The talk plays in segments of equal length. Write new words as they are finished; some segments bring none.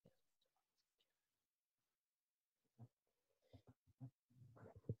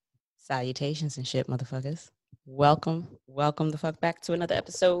Salutations and shit, motherfuckers. Welcome the fuck back to another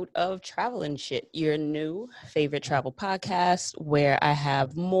episode of Travel and Shit, your new favorite travel podcast where I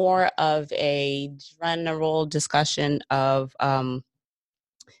have more of a general discussion of the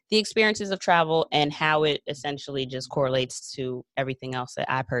experiences of travel and how it essentially just correlates to everything else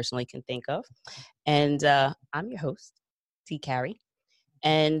that I personally can think of. And I'm your host, T. Carey.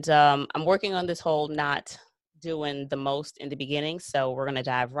 And I'm working on this whole not doing the most in the beginning, so we're gonna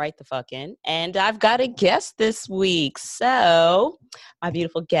dive right the fuck in. And I've got a guest this week. So my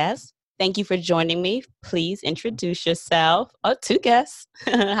beautiful guest, thank you for joining me. Please introduce yourself. Oh, two guests.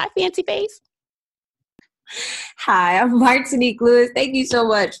 Hi, fancy face. Hi, I'm Martinique Lewis. Thank you so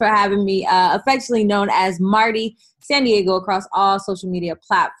much for having me, affectionately known as Marty San Diego across all social media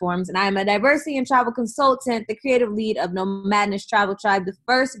platforms. And I am a diversity and travel consultant, the creative lead of Nomadness Travel Tribe, the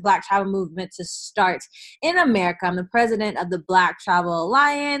first Black travel movement to start in America. I'm the president of the Black Travel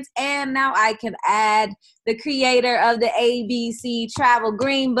Alliance, and now I can add the creator of the ABC Travel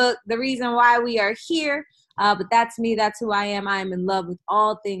Green Book, the reason why we are here. But that's me. That's who I am. I am in love with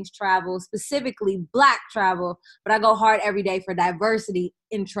all things travel, specifically Black travel. But I go hard every day for diversity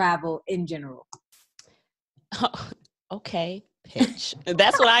in travel in general. Oh, okay, pitch.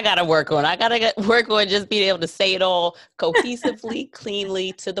 That's what I got to work on. I got to work on just being able to say it all cohesively,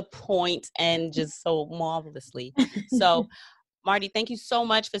 cleanly, to the point, and just so marvelously. So, Marty, thank you so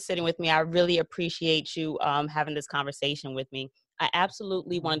much for sitting with me. I really appreciate you having this conversation with me. I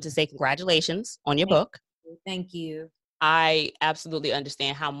absolutely wanted to say congratulations on your book. Thank you. I absolutely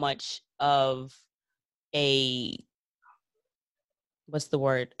understand how much of a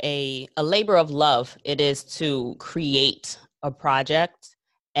labor of love it is to create a project,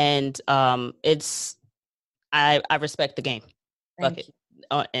 and I respect the game. Bucket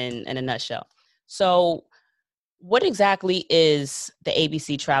in a nutshell. So what exactly is the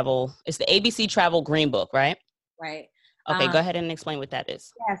ABC Travel? It's the ABC Travel Green Book, right? Right. Okay, go ahead and explain what that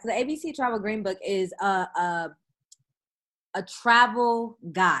is. Yeah, so the ABC Travel Green Book is a travel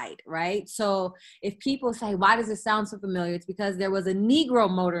guide, right? So if people say, why does it sound so familiar? It's because there was a Negro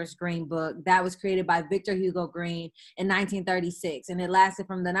Motorist Green Book that was created by Victor Hugo Green in 1936. And it lasted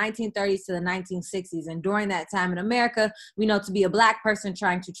from the 1930s to the 1960s. And during that time in America, we know to be a Black person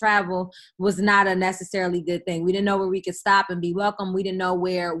trying to travel was not a necessarily good thing. We didn't know where we could stop and be welcome. We didn't know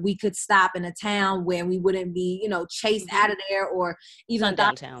where we could stop in a town where we wouldn't be, chased out of there, or even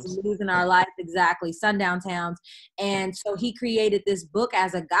sundown towns, losing our life. Exactly. Sundown towns. And so he created this book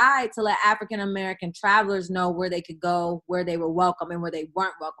as a guide to let African-American travelers know where they could go, where they were welcome and where they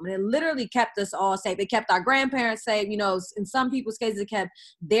weren't welcome. And it literally kept us all safe. It kept our grandparents safe. In some people's cases, it kept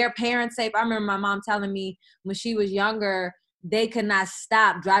their parents safe. I remember my mom telling me when she was younger, they could not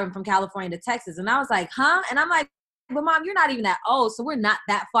stop driving from California to Texas. And I was like, huh? And I'm like, but Mom, you're not even that old, so we're not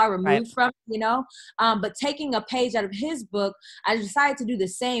that far removed from, but taking a page out of his book, I decided to do the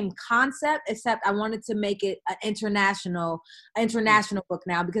same concept, except I wanted to make it an international book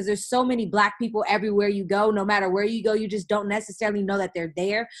now, because there's so many Black people everywhere you go. No matter where you go, you just don't necessarily know that they're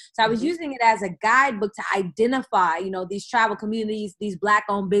there. So I was using it as a guidebook to identify, these travel communities, these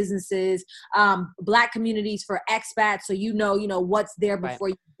Black-owned businesses, Black communities for expats, so what's there before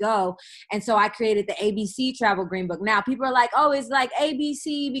you go. And so I created the ABC Travel Green Book. Now people are like, oh, it's like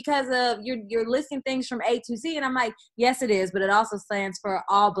ABC because of you're listing things from A to Z. And I'm like, yes, it is, but it also stands for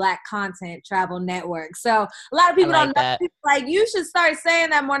All Black Content Travel Network. So a lot of people don't know. People like, you should start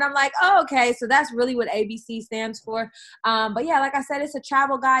saying that more. And I'm like, oh, okay. So that's really what ABC stands for. But yeah, like I said, it's a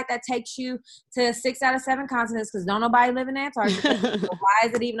travel guide that takes you to 6 out of 7 continents, because don't nobody live in Antarctica. Why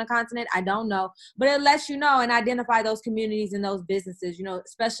is it even a continent? I don't know. But it lets you know and identify those communities and those businesses,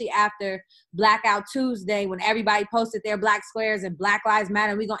 especially after Blackout Tuesday, when everybody posted their Black squares and Black Lives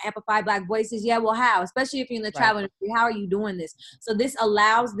Matter, we're going to amplify Black voices. Yeah, well, how? Especially if you're in the travel industry, how are you doing this? So this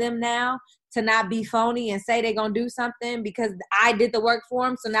allows them now to not be phony and say they're going to do something because I did the work for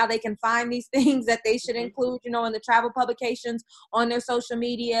them. So now they can find these things that they should include, in the travel publications, on their social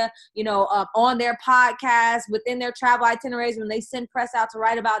media, on their podcast, within their travel itineraries, when they send press out to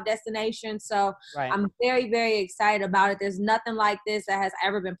write about destinations. So I'm very, very excited about it. There's nothing like this that has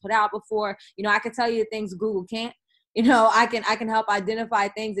ever been put out before. I can tell you things Google can't. I can help identify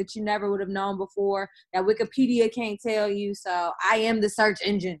things that you never would have known before, that Wikipedia can't tell you. So I am the search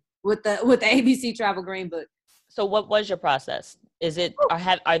engine with the ABC Travel Green Book. So what was your process? Is it,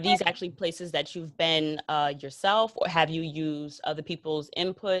 are these actually places that you've been yourself, or have you used other people's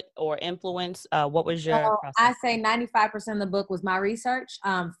input or influence? What was your So I process? say 95% of the book was my research.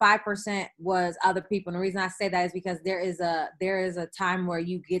 5% was other people. And the reason I say that is because there is a time where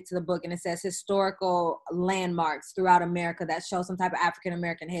you get to the book and it says historical landmarks throughout America that show some type of African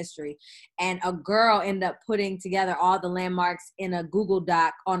American history. And a girl ended up putting together all the landmarks in a Google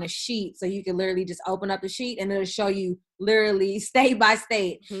Doc on a sheet. So you can literally just open up the sheet and it'll show you literally state by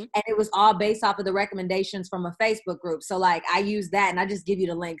state. Mm-hmm. And it was all based off of the recommendations from a Facebook group. So like I use that and I just give you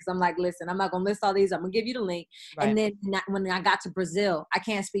the link because I'm like, listen, I'm not gonna list all these. I'm gonna give you the link. Right. And then when I got to Brazil, I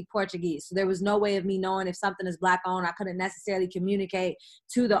can't speak Portuguese, so there was no way of me knowing if something is Black owned. I couldn't necessarily communicate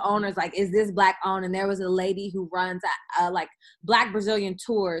to the owners like, is this Black owned? And there was a lady who runs like Black Brazilian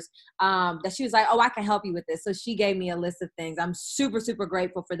tours that she was like, oh, I can help you with this. So she gave me a list of things. I'm super, super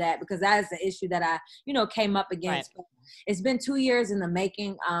grateful for that because that is the issue that I, came up against. Right. It's been 2 years in the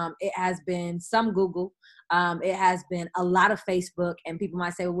making. It has been some Google. It has been a lot of Facebook, and people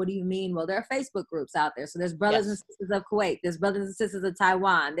might say, well, what do you mean? Well, there are Facebook groups out there. So there's brothers and sisters of Kuwait. There's brothers and sisters of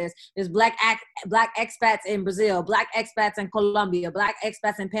Taiwan. There's black expats in Brazil, Black expats in Colombia, Black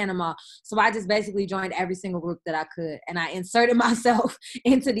expats in Panama. So I just basically joined every single group that I could. And I inserted myself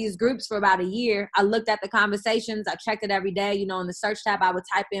into these groups for about a year. I looked at the conversations. I checked it every day. In the search tab, I would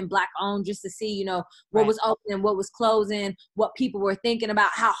type in Black owned just to see, what was open, what was closing, what people were thinking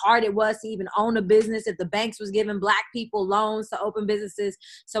about, how hard it was to even own a business, if the banks was giving Black people loans to open businesses.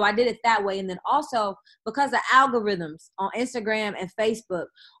 So I did it that way. And then also because the algorithms on Instagram and Facebook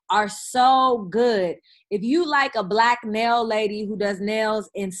are so good. If you like a Black nail lady who does nails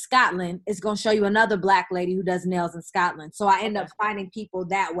in Scotland, it's going to show you another Black lady who does nails in Scotland. So I end up finding people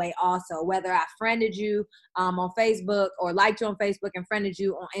that way also, whether I friended you on Facebook or liked you on Facebook and friended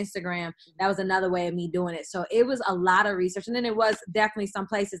you on Instagram. That was another way of me doing it. So it was a lot of research. And then it was definitely some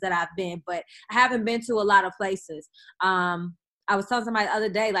places that I've been, but I haven't been to a lot of places. I was telling somebody the other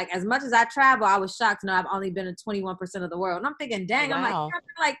day, like, as much as I travel, I was shocked to know I've only been in 21% of the world. And I'm thinking, dang, Wow. I'm like, I've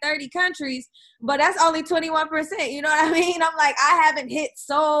been like 30 countries, but that's only 21%. You know what I mean? I'm like, I haven't hit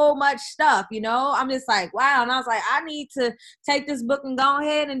so much stuff, I'm just like, wow. And I was like, I need to take this book and go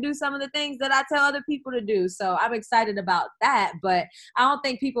ahead and do some of the things that I tell other people to do. So I'm excited about that. But I don't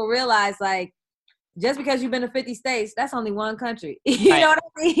think people realize, like, just because you've been to 50 states, that's only one country. You know what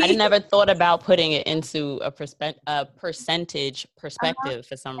I mean? I never thought about putting it into a percentage perspective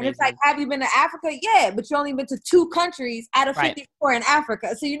for some reason. And it's reason. like, have you been to Africa? Yeah, but you only been to 2 countries out of 54 in Africa.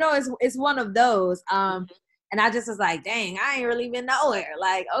 So, it's one of those. And I just was like, dang, I ain't really been nowhere.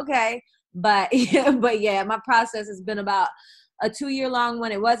 Like, okay. But yeah, my process has been about a 2-year-long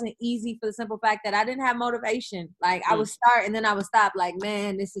one. It wasn't easy for the simple fact that I didn't have motivation. Like I would start and then I would stop, like,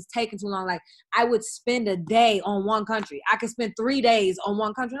 man, this is taking too long. Like I would spend a day on one country. I could spend 3 days on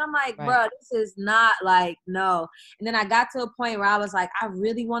one country. And I'm like, bro, this is not like, no. And then I got to a point where I was like, I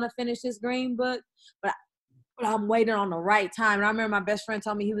really want to finish this green book, but I'm waiting on the right time. And I remember my best friend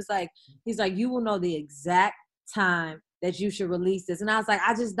told me, he's like, you will know the exact time that you should release this. And I was like,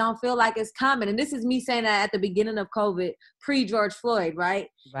 I just don't feel like it's coming. And this is me saying that at the beginning of COVID, pre-George Floyd, right?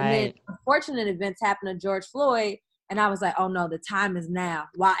 And then unfortunate events happened to George Floyd. And I was like, oh no, the time is now.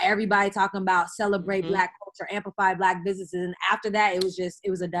 While everybody talking about celebrate Black culture, amplify Black businesses. And after that, it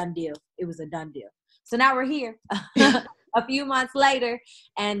was a done deal. It was a done deal. So now we're here a few months later.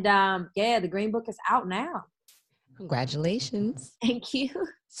 And the Green Book is out now. Congratulations. Thank you.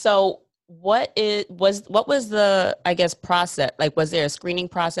 So what was the, I guess, process? Like, was there a screening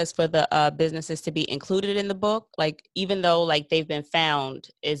process for the businesses to be included in the book? Like, even though like they've been found,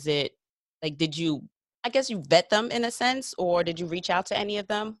 is it like, did you, I guess you vet them in a sense, or did you reach out to any of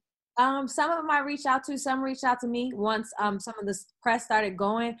them? Some of them I reached out to, some reached out to me once some of the press started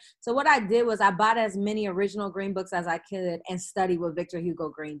going. So what I did was I bought as many original Green books as I could and studied what Victor Hugo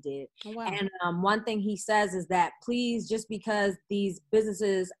Green did. Oh, wow. And one thing he says is that, please, just because these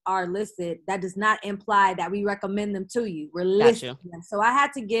businesses are listed, that does not imply that we recommend them to you. We're listing them. So I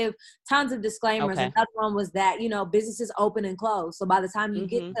had to give tons of disclaimers. Okay. Another one was that, businesses open and close. So by the time you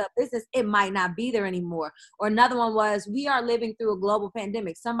get to a business, it might not be there anymore. Or another one was, we are living through a global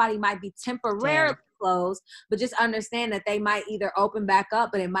pandemic. Somebody might be temporarily closed, but just understand that they might either open back up,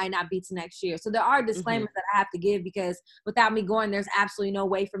 but it might not be to next year. So there are disclaimers that I have to give, because without me going, there's absolutely no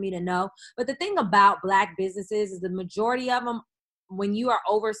way for me to know. But the thing about Black businesses is the majority of them, when you are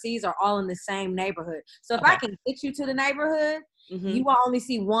overseas, are all in the same neighborhood. So if I can get you to the neighborhood, you will only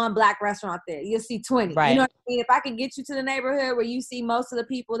see one Black restaurant there. You'll see 20. Right. You know what I mean? If I can get you to the neighborhood where you see most of the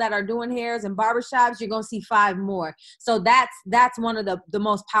people that are doing hairs and barbershops, you're going to see 5 more. So that's one of the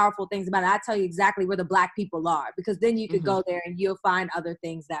most powerful things about it. I tell you exactly where the Black people are, because then you could go there and you'll find other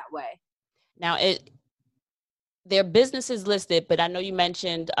things that way. Now, their businesses listed, but I know you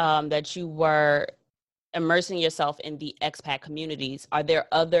mentioned that you were immersing yourself in the expat communities. Are there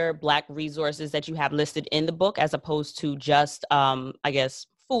other Black resources that you have listed in the book as opposed to just, I guess,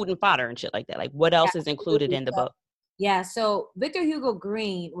 food and fodder and shit like that? Like, what else is included in the book? Yeah, so Victor Hugo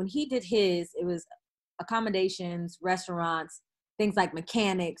Green, when he did his, it was accommodations, restaurants, things like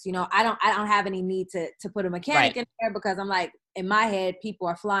mechanics. You know, I don't have any need to put a mechanic in there, because I'm like, in my head, people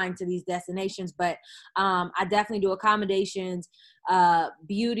are flying to these destinations, but I definitely do accommodations,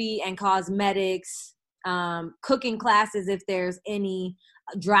 beauty and cosmetics, cooking classes if there's any,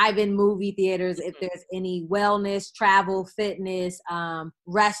 drive-in movie theaters if there's any, wellness, travel, fitness,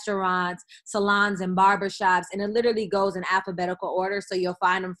 restaurants, salons and barbershops, and it literally goes in alphabetical order, so you'll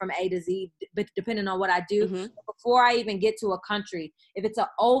find them from A to Z, but depending on what I do. Before I even get to a country, if it's an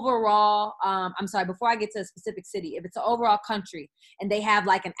overall, before I get to a specific city, if it's an overall country and they have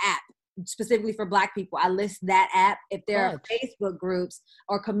like an app specifically for Black people, I list that app. If there are Facebook groups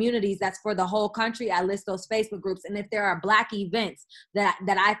or communities that's for the whole country, I list those Facebook groups. And if there are Black events that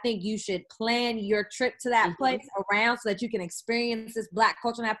I think you should plan your trip to that place around, so that you can experience this Black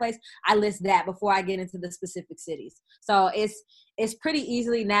culture in that place, I list that before I get into the specific cities. So it's pretty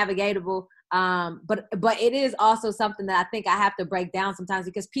easily navigatable. But it is also something that I think I have to break down sometimes,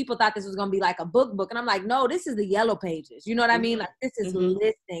 because people thought this was going to be like a book. And I'm like, no, this is the yellow pages. You know what I mean? Like, this is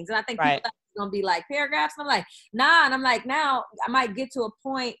listings. And I think people thought it was going to be like paragraphs. And I'm like, nah. And I'm like, now I might get to a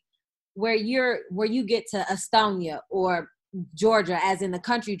point where you get to Estonia or Georgia, as in the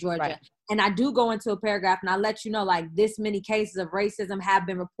country, Georgia. And I do go into a paragraph and I let you know, like, this many cases of racism have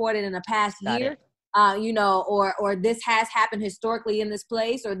been reported in the past year. You know, or this has happened historically in this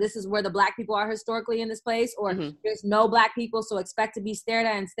place, or this is where the Black people are historically in this place, or there's no Black people, so expect to be stared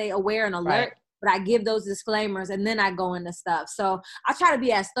at and stay aware and alert. But I give those disclaimers and then I go into stuff. So I try to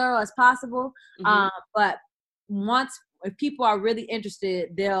be as thorough as possible. But if people are really interested,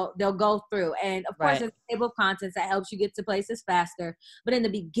 they'll go through. And of course, there's a table of contents that helps you get to places faster. But in the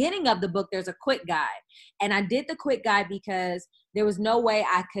beginning of the book, there's a quick guide. And I did the quick guide because there was no way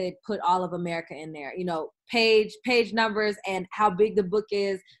I could put all of America in there. You know, page numbers and how big the book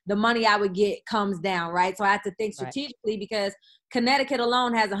is, the money I would get comes down, right? So I had to think strategically, because Connecticut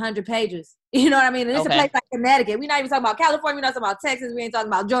alone has 100 pages. You know what I mean? And it's a place like Connecticut. We're not even talking about California. We're not talking about Texas. We ain't talking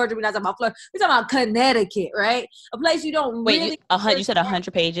about Georgia. We're not talking about Florida. We're talking about Connecticut, right? A place you don't really... Wait, you said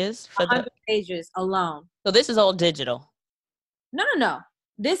 100 pages? For 100 pages alone. So this is all digital? No.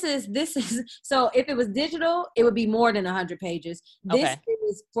 This is so if it was digital, it would be more than 100 pages. This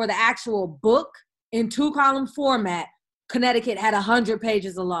is for the actual book in 2-column format. Connecticut had 100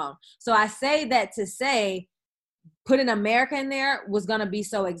 pages alone. So I say that to say, putting America in there was going to be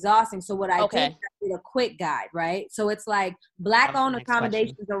so exhausting. So what I did a quick guide, right? So it's like Black-owned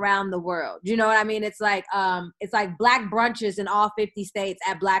accommodations around the world. You know what I mean? It's like Black brunches in all 50 states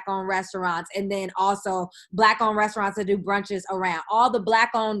at Black-owned restaurants, and then also Black-owned restaurants that do brunches around all the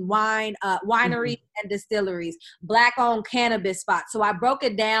Black-owned wineries and distilleries, Black-owned cannabis spots. So I broke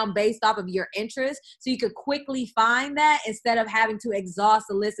it down based off of your interest, so you could quickly find that instead of having to exhaust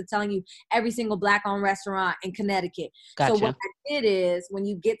the list of telling you every single Black-owned restaurant in Connecticut. So what I did is, when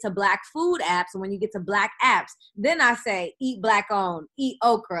you get to Black food apps and when you get to Black apps, then I say eat Black owned, eat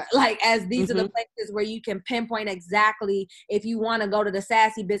okra, like, as these are the places where you can pinpoint exactly. If you want to go to the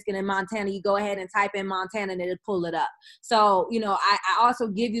Sassy Biscuit in Montana, you go ahead and type in Montana and it'll pull it up. So, you know, I also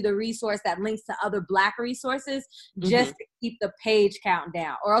give you the resource that links to other Black resources just to keep the page count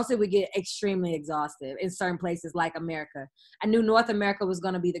down, or else it would get extremely exhaustive in certain places like America. I knew North America was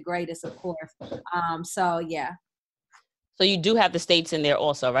going to be the greatest, of course. So yeah. So you do have the states in there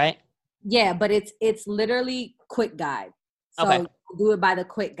also, right? Yeah, but it's literally quick guide. So do it by the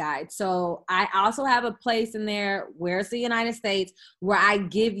quick guide. So I also have a place in there where it's the United States, where I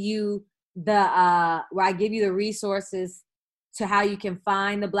give you the resources to how you can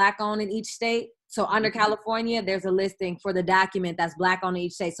find the Black owned in each state. So under California, there's a listing for the document that's Black owned in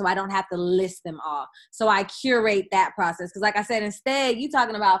each state. So I don't have to list them all. So I curate that process. Because like I said, instead, you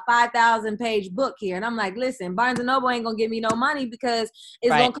talking about 5,000 page book here. And I'm like, listen, Barnes & Noble ain't going to give me no money, because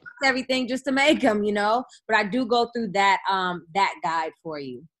it's going to cost everything just to make them, you know. But I do go through that guide for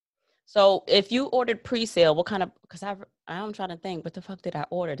you. So if you ordered pre-sale, what kind of, because I'm trying to think, what the fuck did I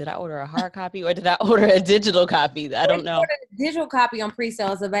order? Did I order a hard copy or did I order a digital copy? I don't know. The digital copy on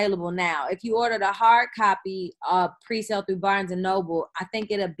pre-sale is available now. If you ordered a hard copy pre-sale through Barnes and Noble, I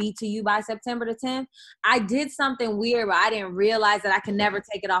think it'll be to you by September the 10th. I did something weird, but I didn't realize that I can never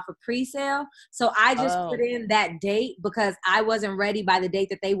take it off of pre-sale. So I just put in that date because I wasn't ready by the date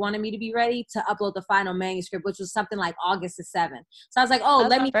that they wanted me to be ready to upload the final manuscript, which was something like August the 7th. So I was like, oh,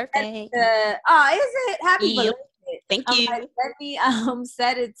 let me. Birthday. Is it? Happy birthday. Thank you. Like, let me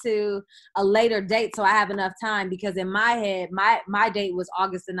set it to a later date so I have enough time, because in my head, my date was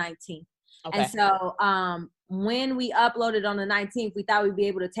August the 19th. Okay. And so when we uploaded on the 19th, we thought we'd be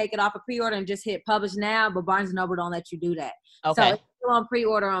able to take it off a pre-order and just hit publish now, but Barnes & Noble don't let you do that. Okay. So it's still on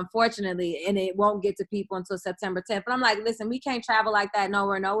pre-order, unfortunately, and it won't get to people until September 10th. But I'm like, listen, we can't travel like that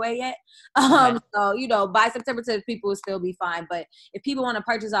nowhere, no way yet. So, by September 10th, people will still be fine. But if people want to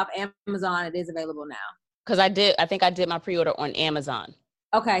purchase off Amazon, it is available now. Because I think I did my pre-order on Amazon.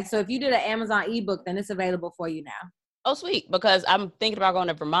 Okay, so if you did an Amazon ebook, then it's available for you now. Oh, sweet, because I'm thinking about going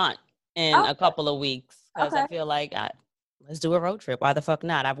to Vermont in a couple of weeks. Because I feel like, let's do a road trip. Why the fuck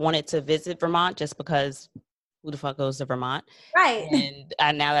not? I've wanted to visit Vermont just because who the fuck goes to Vermont? Right.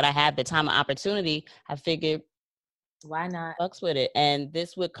 And now that I have the time and opportunity, I figured, why not? Fucks with it. And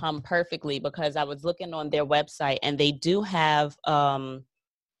this would come perfectly because I was looking on their website and they do have...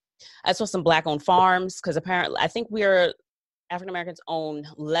 I saw some Black-owned farms because apparently I think we're African Americans own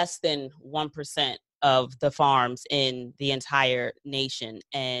less than 1% of the farms in the entire nation.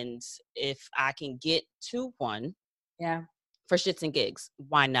 And if I can get to one, for shits and gigs,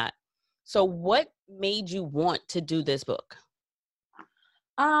 why not? So what made you want to do this book?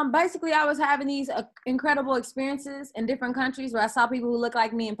 Basically, I was having these incredible experiences in different countries where I saw people who look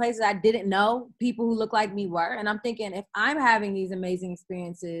like me in places I didn't know people who look like me were. And I'm thinking, if I'm having these amazing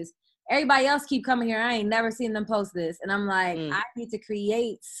experiences, everybody else keep coming here. I ain't never seen them post this. And I'm like, I need to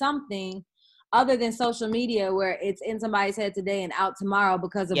create something other than social media where it's in somebody's head today and out tomorrow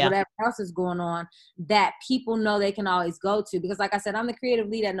because of whatever else is going on, that people know they can always go to. Because like I said, I'm the creative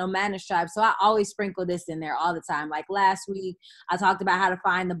lead at Nomadness Tribe, so I always sprinkle this in there all the time. Like last week, I talked about how to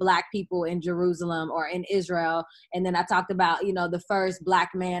find the Black people in Jerusalem or in Israel. And then I talked about, the first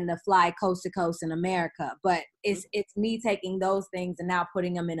Black man to fly coast to coast in America. But it's me taking those things and now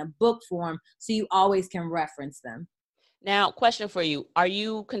putting them in a book form so you always can reference them. Now, question for you. Are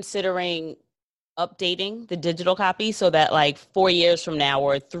you considering updating the digital copy so that like 4 years from now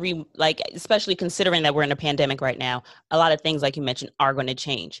or 3, like especially considering that we're in a pandemic right now, a lot of things like you mentioned are going to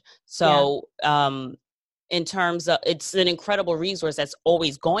change. So in terms of, it's an incredible resource that's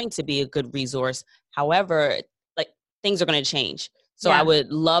always going to be a good resource. However, like things are going to change. So I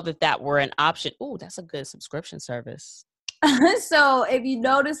would love if that were an option. Oh, that's a good subscription service. So if you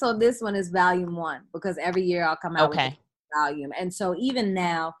notice, so this one is volume 1 because every year I'll come out with volume. And so even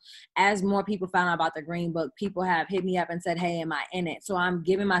now, as more people found out about the Green Book, people have hit me up and said, hey, am I in it? So I'm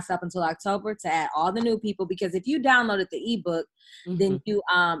giving myself until October to add all the new people, because if you downloaded the ebook, then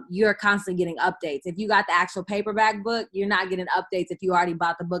you're constantly getting updates. If you got the actual paperback book, you're not getting updates if you already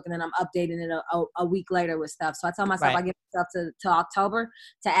bought the book and then I'm updating it a week later with stuff. So I tell myself I give myself to October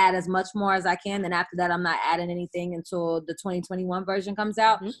to add as much more as I can. Then after that, I'm not adding anything until the 2021 version comes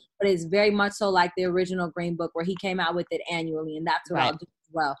out. But it's very much so like the original Green Book where he came out with it annually, and that's what I'll do as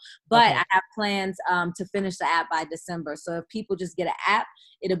well. But I have plans to finish the app by December. So if people just get an app,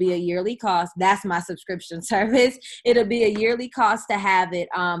 it'll be a yearly cost. That's my subscription service. It'll be a yearly cost to have it.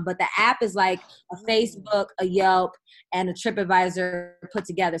 But the app is like a Facebook, a Yelp, and a TripAdvisor put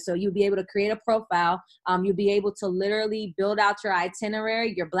together. So you'll be able to create a profile. You'll be able to literally build out your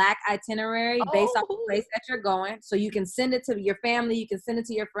itinerary, your Black itinerary based off the place that you're going. So you can send it to your family. You can send it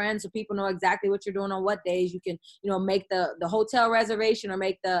to your friends so people know exactly what you're doing on what days. You can, make the hotel reservation or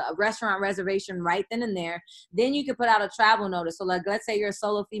make the restaurant reservation right then and there. Then you can put out a travel notice. So like, let's say you're a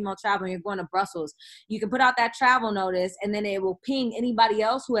solo female traveler and you're going to Brussels. You can put out that travel notice and then it will ping anybody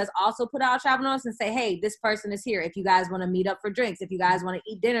else who has also put out a travel notice and say, hey, this person is here. If you guys want to meet up for drinks, if you guys want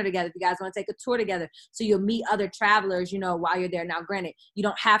to eat dinner together, if you guys want to take a tour together. So you'll meet other travelers, while you're there. Now, granted, you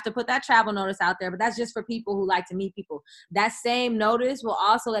don't have to put that travel notice out there, but that's just for people who like to meet people. That same notice will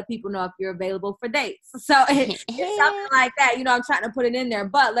also let people know if you're available for dates. So it's something like that. I'm trying to put it in there.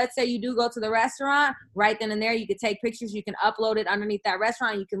 But let's say you do go to the restaurant, right then and there, you can take pictures, you can upload it underneath that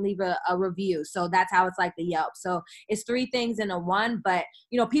restaurant, you can leave a review. So that's how it's like the Yelp. So it's 3 things in a one. But,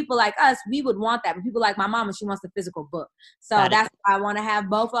 people like us, we would want that. But people like my mama, she wants the physical book. So that's why I want to have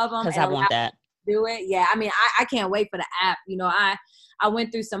both of them. Because I want that. do it. Yeah, I mean, I can't wait for the app. You know, I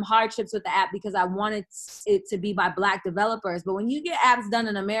went through some hardships with the app because I wanted it to be by Black developers. But when you get apps done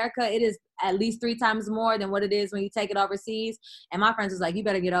in America, it is at least 3 times more than what it is when you take it overseas. And my friends was like, you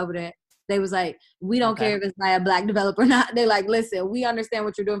better get over that. They was like, we don't care if it's by a Black developer or not. They're like, listen, we understand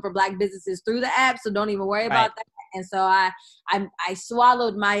what you're doing for Black businesses through the app, so don't even worry about that. And so I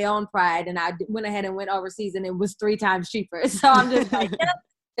swallowed my own pride, and I went ahead and went overseas, and it was 3 times cheaper. So I'm just like, yep,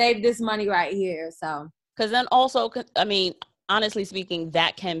 save this money right here. So because then also, I mean, honestly speaking,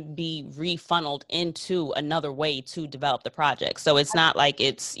 that can be refunneled into another way to develop the project. So it's not like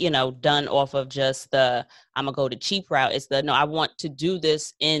it's, you know, done off of just the, I'm gonna go to cheap route. It's the, no, I want to do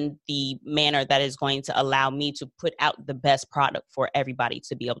this in the manner that is going to allow me to put out the best product for everybody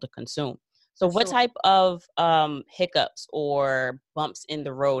to be able to consume. So what type of hiccups or bumps in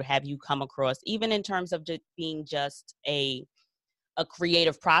the road have you come across, even in terms of just being just a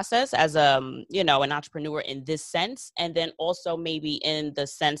creative process as you know, an entrepreneur in this sense, and then also maybe in the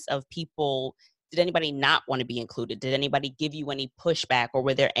sense of people, did anybody not want to be included? Did anybody give you any pushback, or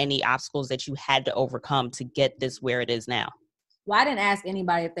were there any obstacles that you had to overcome to get this where it is now? Well, I didn't ask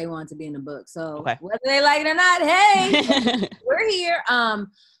anybody if they wanted to be in the book. So whether they like it or not, hey, we're here.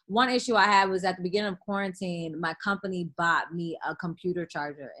 One issue I had was at the beginning of quarantine, my company bought me a computer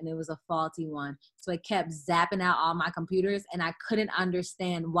charger, and it was a faulty one. So it kept zapping out all my computers, and I couldn't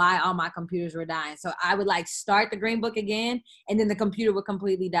understand why all my computers were dying. So I would like start the Green Book again, and then the computer would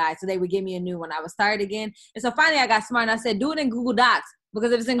completely die. So they would give me a new one. I would start it again. And so finally I got smart, and I said, do it in Google Docs.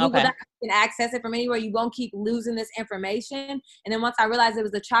 Because if it's in Google Docs, you can access it from anywhere. You won't keep losing this information. And then once I realized it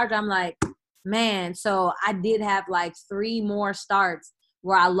was the charger, I'm like, man. So I did have like 3 more starts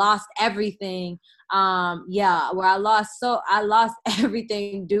where I lost everything. Where I lost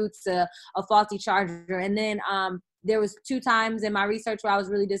everything due to a faulty charger. And then there was 2 times in my research where I was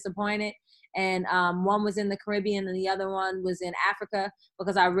really disappointed. And one was in the Caribbean and the other one was in Africa,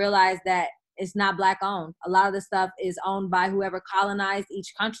 because I realized that it's not Black owned. A lot of the stuff is owned by whoever colonized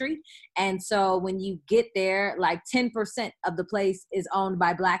each country. And so when you get there, like 10% of the place is owned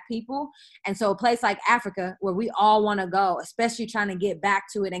by Black people. And so a place like Africa, where we all want to go, especially trying to get back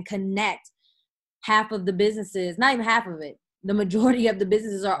to it and connect, half of the businesses, not even half of it, the majority of the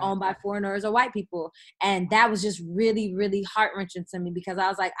businesses are owned by foreigners or white people. And that was just really, really heart-wrenching to me, because I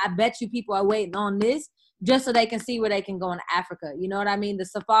was like, I bet you people are waiting on this just so they can see where they can go in Africa. You know what I mean? The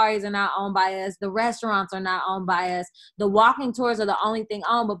safaris are not owned by us. The restaurants are not owned by us. The walking tours are the only thing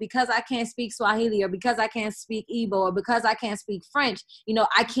owned. But because I can't speak Swahili, or because I can't speak Igbo, or because I can't speak French, you know,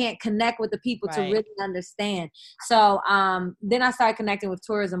 I can't connect with the people to really understand. So then I started connecting with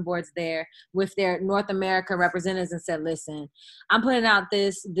tourism boards there, with their North America representatives, and said, listen, I'm putting out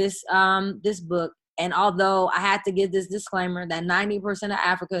this book. And although I had to give this disclaimer that 90% of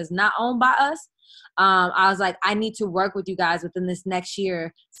Africa is not owned by us, I was like, I need to work with you guys within this next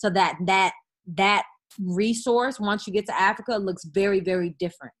year so that resource, once you get to Africa, looks very, very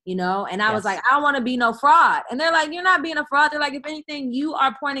different, you know? And I was like, I don't want to be no fraud. And they're like, you're not being a fraud. They're like, if anything, you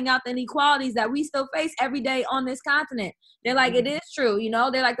are pointing out the inequalities that we still face every day on this continent. They're like, it is true, you know?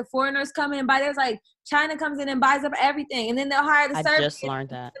 They're like, the foreigners come in and buy. There's like, China comes in and buys up everything, and then they'll hire the service. I just learned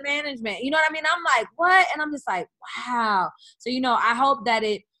that. The management. You know what I mean? I'm like, what? And I'm just like, wow. So, you know, I hope that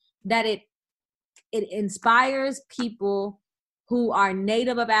it inspires people who are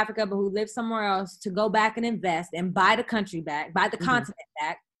native of Africa but who live somewhere else to go back and invest and buy the country back, buy the continent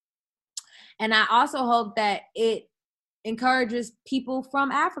back. And I also hope that it encourages people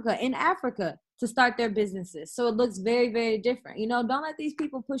from Africa, in Africa, to start their businesses. So it looks very, very different. You know, don't let these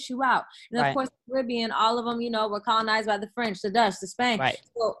people push you out. And of course, the Caribbean, all of them, you know, were colonized by the French, the Dutch, the Spain.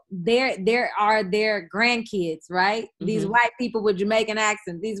 So there are their grandkids, right? These white people with Jamaican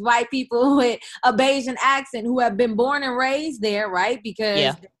accents, these white people with a Bayesian accent who have been born and raised there, right?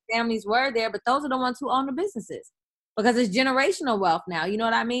 Because their families were there, but those are the ones who own the businesses. Because it's generational wealth now, you know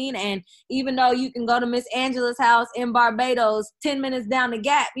what I mean? And even though you can go to Miss Angela's house in Barbados, 10 minutes down the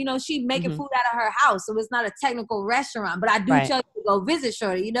gap, you know, she's making food out of her house. So it's not a technical restaurant, but I do tell you to go visit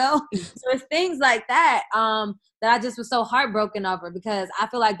Shorty, you know? So it's things like that that I just was so heartbroken over, because I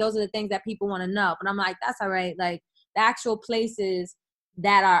feel like those are the things that people want to know. But I'm like, that's all right. Like, the actual places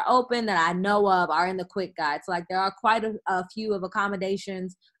that are open that I know of are in the quick guide. So like there are quite a few of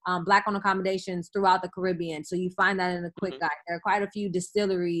accommodations, Black-owned accommodations throughout the Caribbean. So you find that in the quick guide. There are quite a few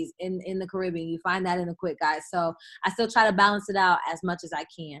distilleries in the Caribbean. You find that in the quick guide. So I still try to balance it out as much as I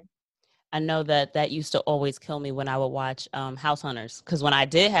can. I know that used to always kill me when I would watch House Hunters, because when I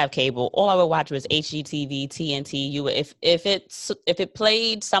did have cable, all I would watch was HGTV, TNT. If it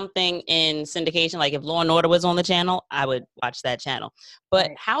played something in syndication, like if Law and Order was on the channel, I would watch that channel. But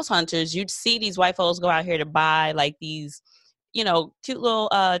Right. House Hunters, you'd see these white folks go out here to buy like these, cute little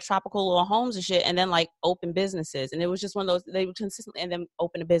tropical little homes and shit, and then like open businesses. And it was just one of those, they would consistently and then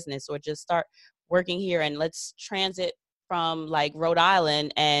open a business or just start working here, and let's transit from like Rhode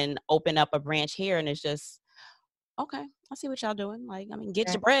Island and open up a branch here. And it's just, okay, I see what y'all doing. Like, I mean, get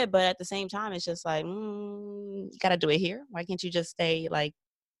your bread, but at the same time, it's just like, you got to do it here. Why can't you just stay like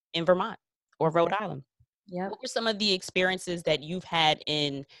in Vermont or Rhode Island? Yep. What were some of the experiences that you've had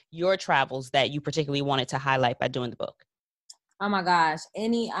in your travels that you particularly wanted to highlight by doing the book? Oh my gosh,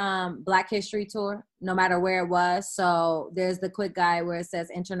 any Black History Tour, no matter where it was. So there's the quick guide where it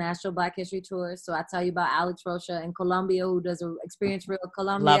says International Black History Tour. So I tell you about Alex Rocha in Colombia, who does a Experience Real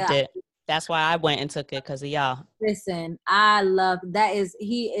Colombia. Loved it. That's why I went and took it, because of y'all. Listen, I love that.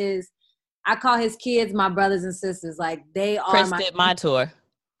 I call his kids my brothers and sisters. Like, they are Chris did my tour.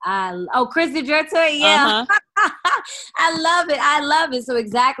 Chris did your tour? Yeah. I love it. I love it. So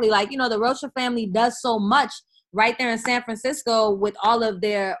exactly, like, the Rocha family does so much right there in San Francisco with all of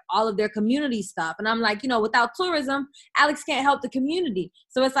their community stuff. And I'm like, without tourism, Alex can't help the community.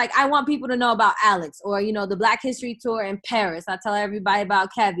 So it's like, I want people to know about Alex, or, the Black History Tour in Paris. I tell everybody about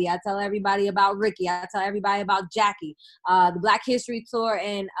Kevy. I tell everybody about Ricky. I tell everybody about Jackie. The Black History Tour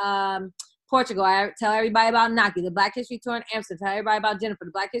in Portugal. I tell everybody about Naki. The Black History Tour in Amsterdam. I tell everybody about Jennifer.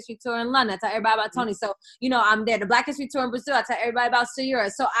 The Black History Tour in London. I tell everybody about Tony. So, I'm there. The Black History Tour in Brazil. I tell everybody about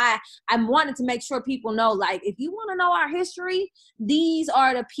Sayura. So I'm wanting to make sure people know, like, if you want to know our history, these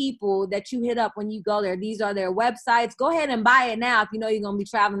are the people that you hit up when you go there. These are their websites. Go ahead and buy it now if you know you're going to be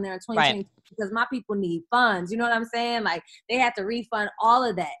traveling there in 2020. Right. Because my people need funds. You know what I'm saying? Like, they have to refund all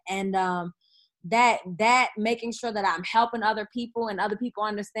of that. And, that making sure that I'm helping other people and other people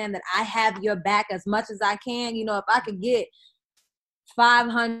understand that I have your back as much as I can. If I could get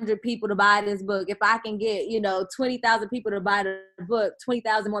 500 people to buy this book, if I can get, 20,000 people to buy the book,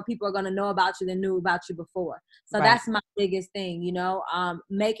 20,000 more people are going to know about you than knew about you before. So That's my biggest thing,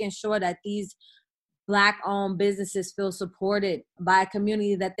 making sure that these Black-owned businesses feel supported by a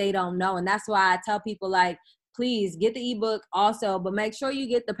community that they don't know. And that's why I tell people, like, please get the ebook also, but make sure you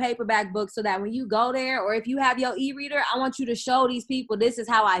get the paperback book so that when you go there, or if you have your e-reader, I want you to show these people, this is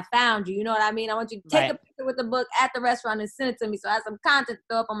how I found you. You know what I mean? I want you to take a picture with the book at the restaurant and send it to me so I have some content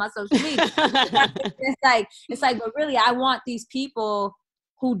to throw up on my social media. it's like, but really, I want these people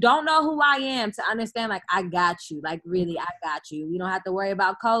who don't know who I am to understand, like, I got you. Like, really, I got you. You don't have to worry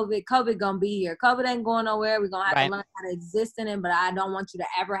about COVID. COVID gonna be here. COVID ain't going nowhere. We're gonna have to learn how to exist in it, but I don't want you to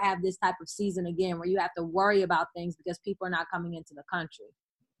ever have this type of season again where you have to worry about things because people are not coming into the country.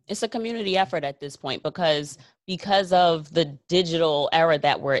 It's a community effort at this point because of the digital era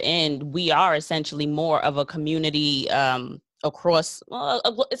that we're in, we are essentially more of a community across,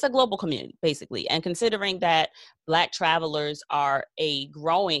 it's a global community, basically. And considering that Black travelers are a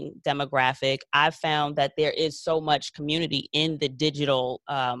growing demographic, I've found that there is so much community in the digital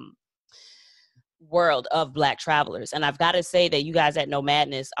world of Black travelers. And I've got to say that you guys at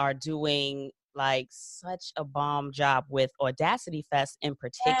Nomadness are doing like such a bomb job with Audacity Fest in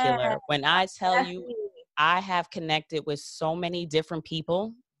particular. When I tell you, I have connected with so many different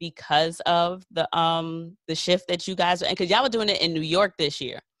people because of the shift that you guys are, and because y'all were doing it in New York this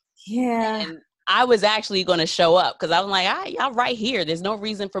year. Yeah. And I was actually going to show up because I was like, y'all right here. There's no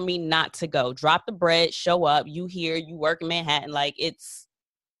reason for me not to go. Drop the bread, show up. You here, you work in Manhattan. Like, it's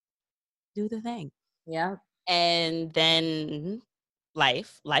do the thing. Yeah. And then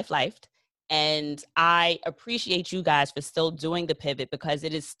life. And I appreciate you guys for still doing the pivot because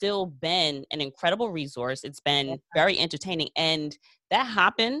it has still been an incredible resource. It's been very entertaining. And that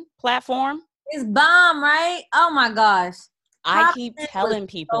Hopin platform is bomb, right? Oh my gosh. I keep telling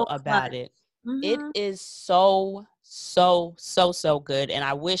people about it. Mm-hmm. It is so good. And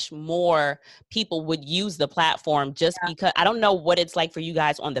I wish more people would use the platform just because I don't know what it's like for you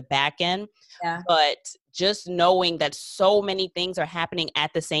guys on the back end, but just knowing that so many things are happening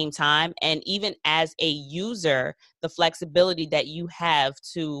at the same time. And even as a user, the flexibility that you have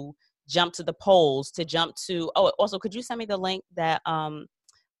to jump to the polls, to jump to, also, could you send me the link that,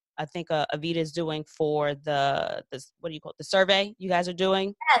 I think Avita is doing for the what do you call it? The survey you guys are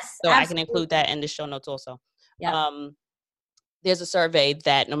doing? Yes. So absolutely. I can include that in the show notes also. Yeah. There's a survey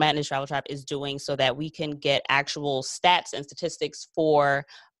that Nomadness Travel Tribe is doing so that we can get actual stats and statistics for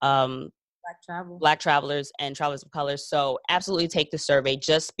Black travelers and travelers of color. So absolutely take the survey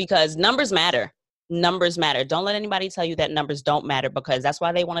just because numbers matter. numbers matter. Don't let anybody tell you that numbers don't matter, because that's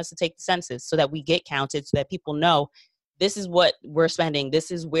why they want us to take the census, so that we get counted, so that people know this is what we're spending,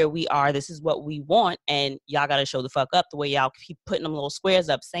 this is where we are, this is what we want, and y'all got to show the fuck up the way y'all keep putting them little squares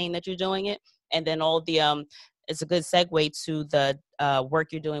up saying that you're doing it. And then all the it's a good segue to the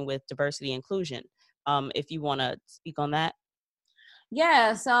work you're doing with diversity inclusion. If you want to speak on that.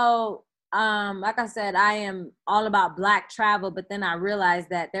 Yeah, so like I said, I am all about Black travel, but then I realized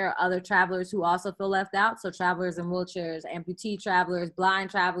that there are other travelers who also feel left out. So travelers in wheelchairs, amputee travelers, blind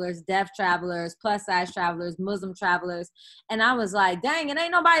travelers, deaf travelers, plus size travelers, Muslim travelers. And I was like, dang, it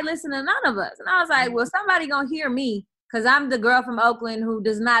ain't nobody listening to none of us. And I was like, well, somebody gonna hear me, because I'm the girl from Oakland who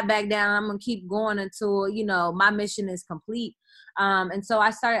does not back down. I'm gonna keep going until, you know, my mission is complete. And so I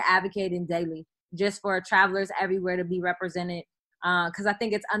started advocating daily just for travelers everywhere to be represented. Because I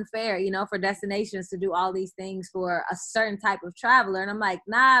think it's unfair, you know, for destinations to do all these things for a certain type of traveler. And I'm like,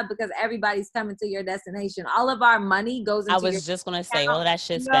 nah, because everybody's coming to your destination. All of our money goes into I was just going to say, all of that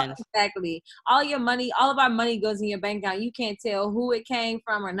shit spends. Exactly. All your money, all of our money goes in your bank account. You can't tell who it came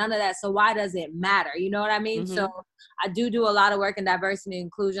from or none of that. So why does it matter? You know what I mean? Mm-hmm. So I do a lot of work in diversity and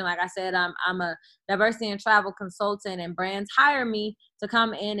inclusion. Like I said, I'm a diversity and travel consultant, and brands hire me to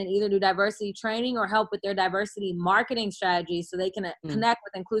come in and either do diversity training or help with their diversity marketing strategies, so they can connect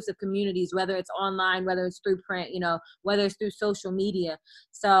with inclusive communities, whether it's online, whether it's through print, you know, whether it's through social media.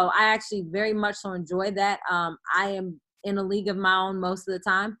 So I actually very much so enjoy that. I am in a league of my own most of the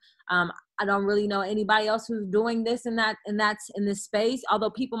time. I don't really know anybody else who's doing this and that's in this space,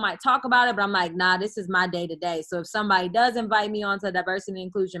 although people might talk about it, but I'm like, nah, this is my day to day. So if somebody does invite me onto a diversity and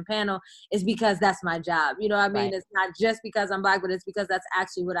inclusion panel, it's because that's my job. You know what I mean? Right. It's not just because I'm Black, but it's because that's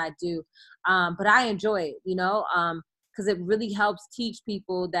actually what I do. But I enjoy it, you know, because it really helps teach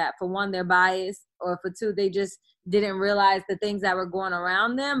people that, for one, they're biased, or for two, they just didn't realize the things that were going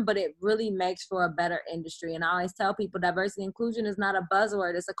around them, but it really makes for a better industry. And I always tell people, diversity inclusion is not a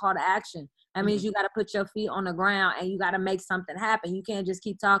buzzword, it's a call to action. That means you got to put your feet on the ground and you got to make something happen. You can't just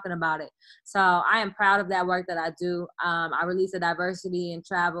keep talking about it. So I am proud of that work that I do. I release a diversity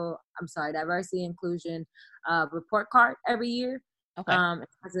inclusion report card every year. Okay.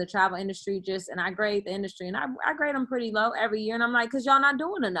 As the travel industry, and I grade the industry, and I grade them pretty low every year. And I'm like, because y'all not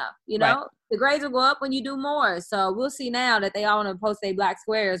doing enough, you know. Right. The grades will go up when you do more. So we'll see now that they all want to post their Black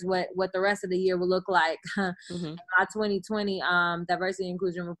squares, what the rest of the year will look like. Mm-hmm. My 2020 diversity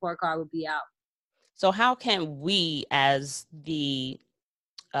inclusion report card will be out. So how can we, as the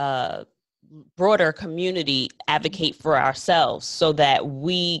broader community, advocate for ourselves so that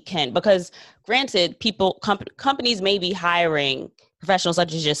we can, because granted, companies may be hiring professionals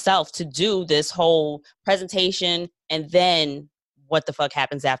such as yourself to do this whole presentation, and then what the fuck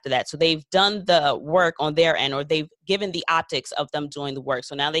happens after that? So they've done the work on their end, or they've given the optics of them doing the work.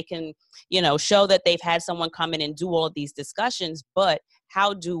 So now they can, you know, show that they've had someone come in and do all of these discussions. But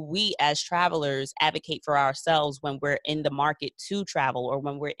how do we as travelers advocate for ourselves when we're in the market to travel, or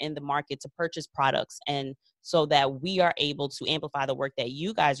when we're in the market to purchase products, and so that we are able to amplify the work that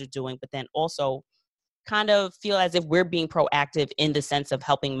you guys are doing, but then also kind of feel as if we're being proactive in the sense of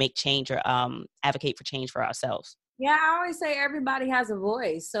helping make change, or advocate for change for ourselves? Yeah, I always say everybody has a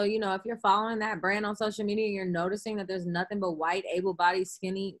voice. So, you know, if you're following that brand on social media and you're noticing that there's nothing but white, able-bodied,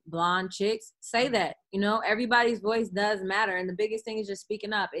 skinny, blonde chicks, say that. You know, everybody's voice does matter. And the biggest thing is just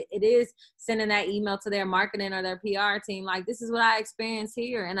speaking up. It is sending that email to their marketing or their PR team, like, this is what I experienced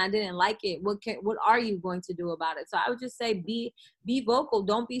here and I didn't like it. What are you going to do about it? So I would just say be vocal.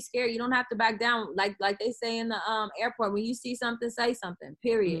 Don't be scared. You don't have to back down. Like they say in the airport, when you see something, say something,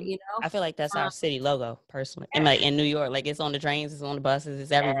 period. Mm-hmm. You know, I feel like that's our city logo personally. And like in New York, like it's on the trains, it's on the buses,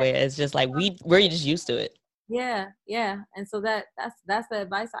 it's everywhere. It's just like we're just used to it. Yeah. And so that's the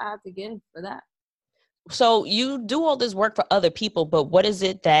advice I have to give for that. So you do all this work for other people, but what is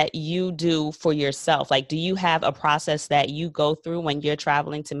it that you do for yourself? Like, do you have a process that you go through when you're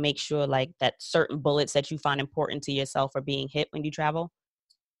traveling to make sure like that certain bullets that you find important to yourself are being hit when you travel?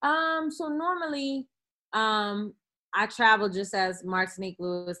 So normally, I travel just as Martinique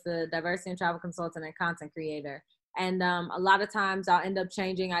Lewis, the diversity and travel consultant and content creator. And a lot of times I'll end up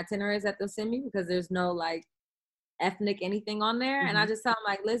changing itineraries that they'll send me because there's no like ethnic anything on there. Mm-hmm. And I just tell them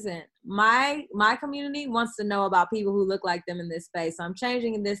like, listen, my community wants to know about people who look like them in this space. So I'm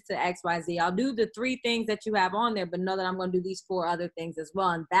changing this to XYZ. I'll do the 3 things that you have on there, but know that I'm going to do these 4 other things as well.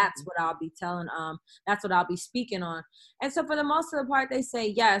 And that's what I'll be telling, that's what I'll be speaking on. And so for the most of the part, they say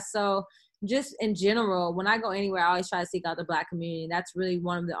yes. So just in general, when I go anywhere, I always try to seek out the Black community. That's really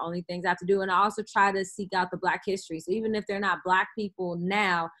one of the only things I have to do. And I also try to seek out the Black history. So even if they're not Black people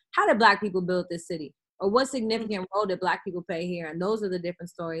now, how did Black people build this city? or what significant role did Black people play here? And those are the different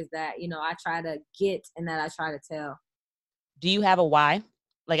stories that, you know, I try to get and that I try to tell. Do you have a why?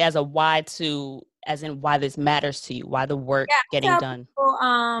 Like as a why to, as in why this matters to you, why the work getting done? People,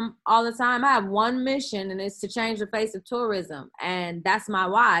 all the time. I have one mission, and it's to change the face of tourism, and that's my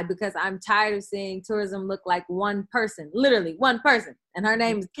why, because I'm tired of seeing tourism look like one person, literally one person, and her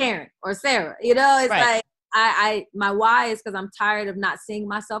name is Karen or Sarah. You know, it's like I my why is because I'm tired of not seeing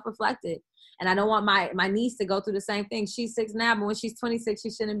myself reflected. And I don't want my niece to go through the same thing. She's 6 now, but when she's 26, she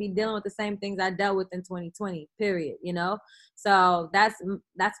shouldn't be dealing with the same things I dealt with in 2020, period, you know? So that's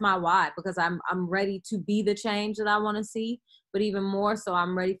my why, because I'm ready to be the change that I want to see, but even more so,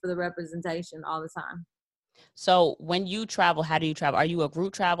 I'm ready for the representation all the time. So when you travel, how do you travel? Are you a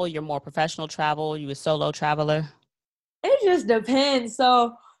group travel? You're more professional travel? Are you a solo traveler? It just depends.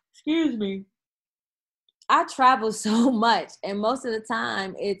 So, excuse me. I travel so much, and most of the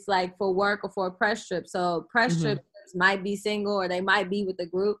time it's like for work or for a press trip. So press trips might be single or they might be with a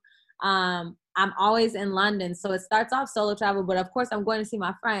group. I'm always in London, so it starts off solo travel, but of course I'm going to see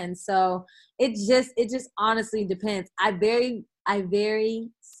my friends. So it just honestly depends. I very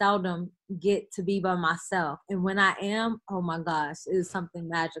seldom get to be by myself, and when I am, oh my gosh, it is something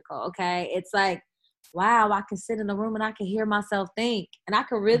magical. Okay, it's like, wow, I can sit in a room and I can hear myself think, and I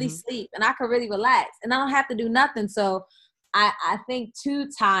can really sleep and I can really relax, and I don't have to do nothing. So I think 2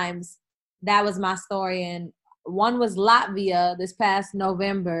 times that was my story. And one was Latvia this past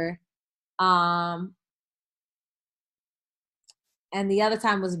November. And the other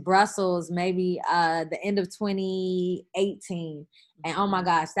time was Brussels, maybe the end of 2018. And oh my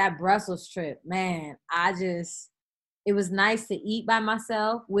gosh, that Brussels trip, man, it was nice to eat by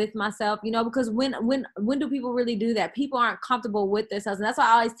myself, with myself, you know, because when do people really do that? People aren't comfortable with themselves. And that's why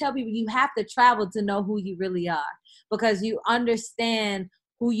I always tell people, you have to travel to know who you really are, because you understand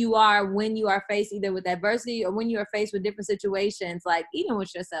who you are when you are faced either with adversity or when you are faced with different situations, like eating with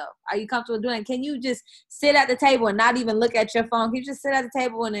yourself. Are you comfortable doing it? Can you just sit at the table and not even look at your phone? Can you just sit at the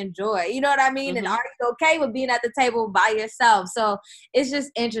table and enjoy? You know what I mean? And are you okay with being at the table by yourself? So it's just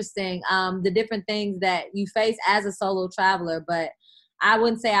interesting, the different things that you face as a solo traveler. But I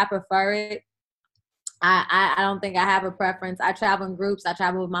wouldn't say I prefer it. I don't think I have a preference. I travel in groups. I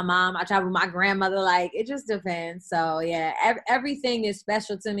travel with my mom. I travel with my grandmother. Like, it just depends. So yeah, everything is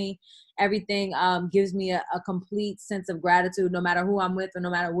special to me. Everything gives me a complete sense of gratitude, no matter who I'm with or no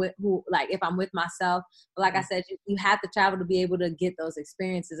matter who, like if I'm with myself. But like I said, you have to travel to be able to get those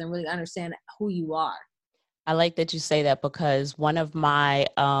experiences and really understand who you are. I like that you say that, because one of my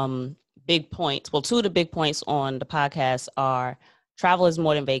big points, well, 2 of the big points on the podcast are travel is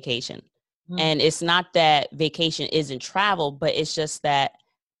more than vacation. And it's not that vacation isn't travel, but it's just that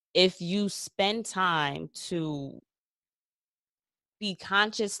if you spend time to be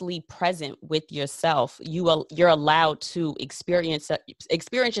consciously present with yourself, you're allowed to experience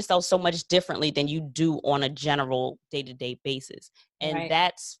yourself so much differently than you do on a general day-to-day basis. And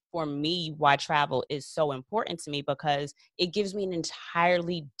that's, for me, why travel is so important to me, because it gives me an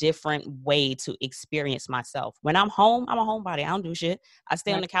entirely different way to experience myself. When I'm home, I'm a homebody. I don't do shit. I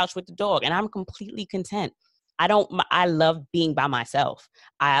stay on the couch with the dog, and I'm completely content. I love being by myself.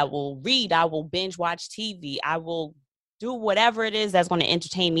 I will read, I will binge watch TV, I will do whatever it is that's going to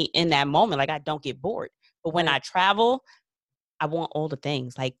entertain me in that moment. Like, I don't get bored. But when I travel, I want all the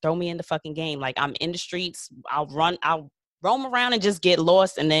things. Like, throw me in the fucking game. Like, I'm in the streets. I'll roam around and just get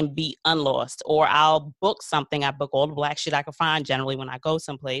lost and then be unlost. Or I'll book something. I book all the Black shit I can find generally when I go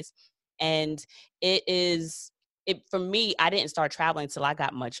someplace. And for me, I didn't start traveling until I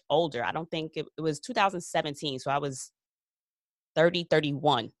got much older. I don't think it was 2017. So I was 30,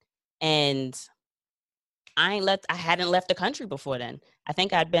 31. And I hadn't left the country before then. I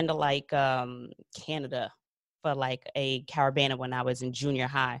think I'd been to like Canada for like a Caribana when I was in junior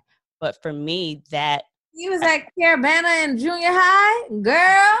high. But for me, you was at Caribana in junior high,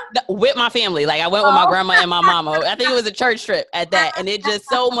 girl? With my family. Like, I went with my grandma and my mama. I think it was a church trip at that. And it just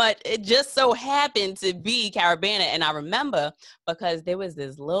so happened to be Caribana. And I remember because there was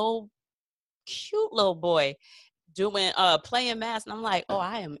this cute little boy doing playing mass, and I'm like, oh,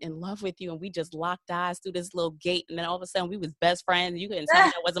 I am in love with you, and we just locked eyes through this little gate, and then all of a sudden we was best friends. You couldn't tell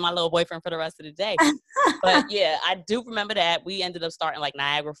me that wasn't my little boyfriend for the rest of the day. But yeah, I do remember that we ended up starting like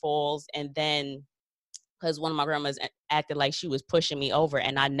Niagara Falls, and then because one of my grandmas acted like she was pushing me over,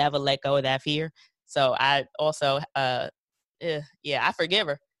 and I never let go of that fear. So I also I forgive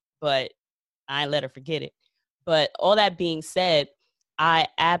her, but I ain't let her forget it. But all that being said, I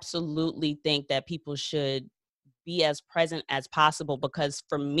absolutely think that people should be as present as possible, because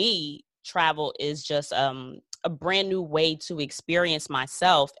for me, travel is just a brand new way to experience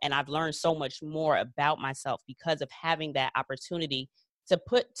myself. And I've learned so much more about myself because of having that opportunity to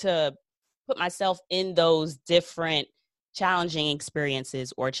put myself in those different challenging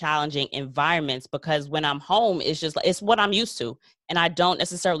experiences or challenging environments, because when I'm home, it's just it's what I'm used to. And I don't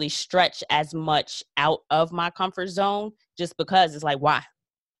necessarily stretch as much out of my comfort zone, just because it's like, why?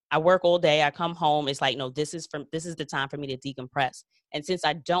 I work all day. I come home. It's like, no, this is the time for me to decompress. And since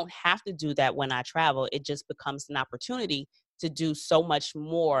I don't have to do that when I travel, it just becomes an opportunity to do so much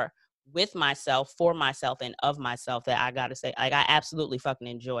more with myself, for myself, and of myself, that I gotta say, like, I absolutely fucking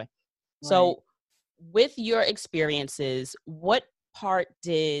enjoy. Right. So with your experiences, what part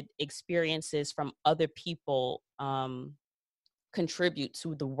did experiences from other people contribute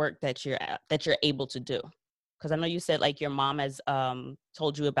to the work that you're able to do? Because I know you said like your mom has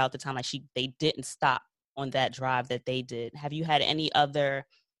told you about the time like they didn't stop on that drive that they did. Have you had any other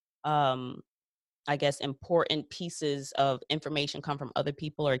um I guess important pieces of information come from other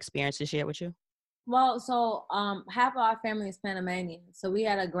people or experiences shared with you? Well, so half of our family is Panamanian. So we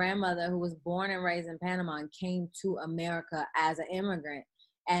had a grandmother who was born and raised in Panama and came to America as an immigrant,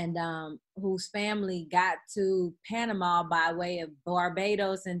 and whose family got to Panama by way of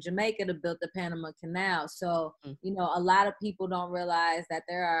Barbados and Jamaica to build the Panama Canal. So, Mm. you know, a lot of people don't realize that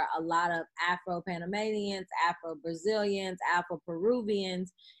there are a lot of Afro-Panamanians, Afro-Brazilians,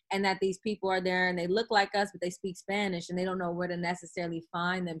 Afro-Peruvians, and that these people are there and they look like us, but they speak Spanish and they don't know where to necessarily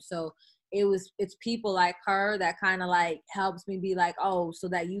find them. So it's people like her that kind of like helps me be like, oh, so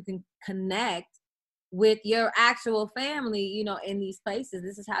that you can connect with your actual family, you know, in these places.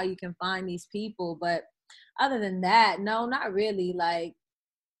 This is how you can find these people. But other than that, no, not really. Like,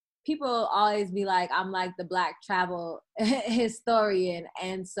 people always be like, I'm like the Black travel historian.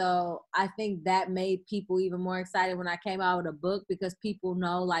 And so I think that made people even more excited when I came out with a book, because people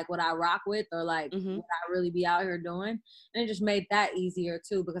know like what I rock with, or like Mm-hmm. what I really be out here doing. And it just made that easier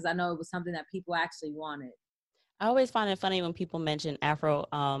too, because I know it was something that people actually wanted. I always find it funny when people mention Afro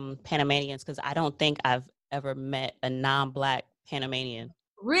Panamanians, because I don't think I've ever met a non-Black Panamanian.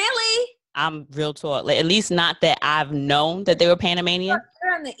 Really? I'm real talk. Like, at least not that I've known that they were Panamanian.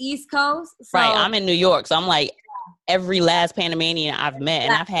 They're on the East Coast. Right. So I'm in New York. So I'm like, every last Panamanian I've met,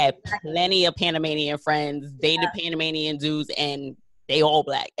 and I've had plenty of Panamanian friends, dated Panamanian dudes, and they all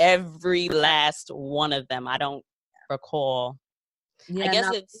Black. Every last one of them. I don't recall. I yeah, guess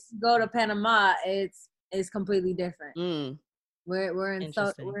no, if it's you go to Panama, it's completely different. We're in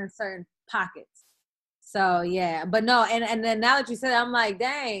interesting. we're in certain pockets. So yeah, but no, and then now that you said it, I'm like,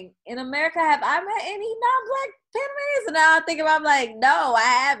 dang, in America, have I met any non-Black Panamanians? And now I think about, I'm like, no, I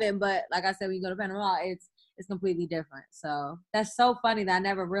haven't. But like I said, when you go to Panama, it's completely different. So that's so funny that I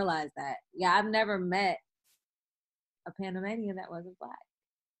never realized that. Yeah, I've never met a Panamanian that wasn't Black.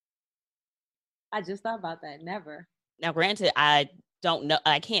 I just thought about that. Never. Now, granted, I don't know.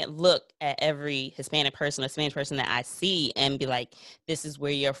 I can't look at every Hispanic person or Spanish person that I see and be like, this is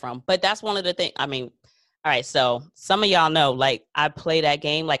where you're from. But that's one of the things. I mean, all right. So some of y'all know, like, I play that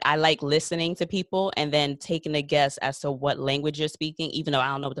game. Like, I like listening to people and then taking a guess as to what language you're speaking, even though I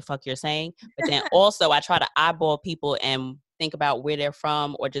don't know what the fuck you're saying. But then also I try to eyeball people and think about where they're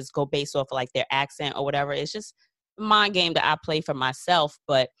from, or just go based off of like their accent or whatever. It's just a mind game that I play for myself.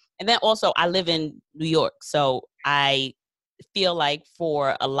 And then also I live in New York. So I feel like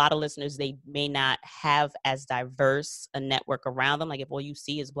for a lot of listeners, they may not have as diverse a network around them. Like, if all you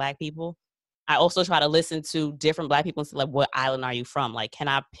see is Black people, I also try to listen to different Black people and say, like, what island are you from? Like, can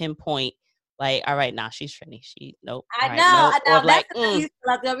I pinpoint, like, all right, nah, she's Trini. Nope. All right, nope. I Or know. That's like, the thing.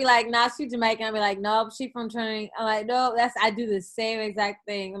 They'll be like, nah, she's Jamaican. I'll be like, nope, she from Trinity. I'm like, no, I do the same exact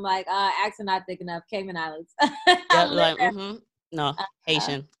thing. I'm like, accent not thick enough. Cayman Islands. yeah, I'm like, living. no,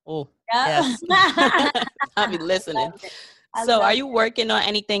 Haitian. Oh, Yep. yes. I'll be listening. I So are love you working on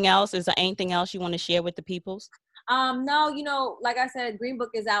anything else? Is there anything else you want to share with the peoples? No, you know, like I said, Green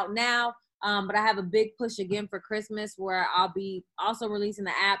Book is out now. But I have a big push again for Christmas, where I'll be also releasing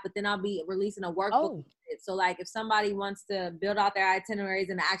the app, but then I'll be releasing a workbook. Oh. So like, if somebody wants to build out their itineraries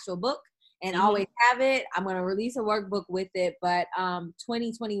in the actual book and Mm-hmm. always have it, I'm going to release a workbook with it. But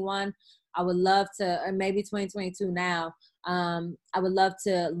 2021, I would love to, or maybe 2022 now, I would love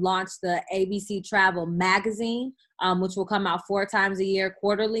to launch the ABC Travel magazine. which will come out 4 times a year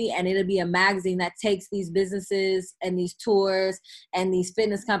quarterly. And it'll be a magazine that takes these businesses and these tours and these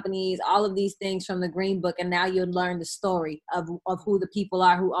fitness companies, all of these things from the Green Book. And now you'll learn the story of who the people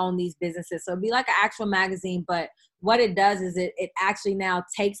are who own these businesses. So it'll be like an actual magazine, but what it does is it actually now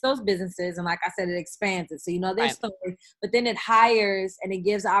takes those businesses and, like I said, it expands it. So you know their story, but then it hires and it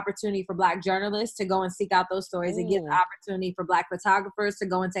gives opportunity for Black journalists to go and seek out those stories. It gives opportunity for Black photographers to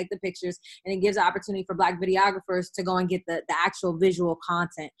go and take the pictures, and it gives opportunity for Black videographers to go and get the actual visual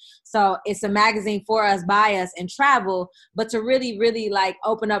content. So it's a magazine for us, by us, and travel, but to really, really like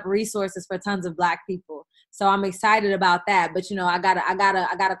open up resources for tons of Black people. So I'm excited about that. But you know, I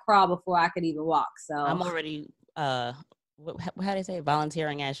gotta crawl before I could even walk. So I'm already how do they say,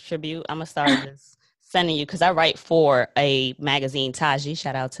 volunteering as tribute. I'm gonna start just sending you, because I write for a magazine, Taji.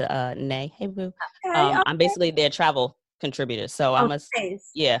 Shout out to Nay. Hey boo. Okay. I'm basically their travel contributor. So I'm gonna send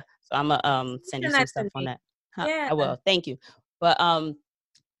you some stuff on that. Yeah. I will. Thank you. But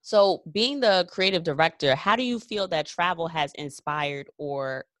so being the creative director, how do you feel that travel has inspired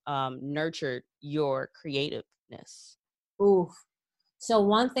or nurtured your creativeness? Ooh. So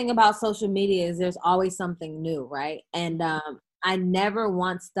one thing about social media is there's always something new, right? And I never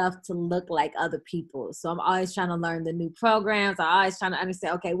want stuff to look like other people's. So I'm always trying to learn the new programs. I'm always trying to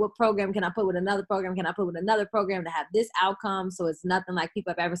understand, okay, what program can I put with another program? Can I put with another program to have this outcome? So it's nothing like people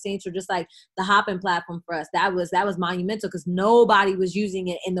have ever seen. So just like the Hopin platform for us, that was monumental because nobody was using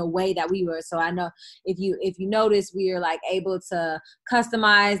it in the way that we were. So I know if you notice, we are like able to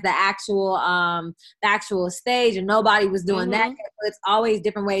customize the actual stage, and nobody was doing that. So it's always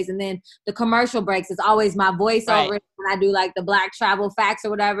different ways. And then the commercial breaks, it's always my voiceover. Right. When I do like the Black travel facts or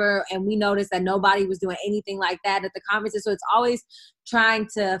whatever, and we noticed that nobody was doing anything like that at the conferences. So it's always trying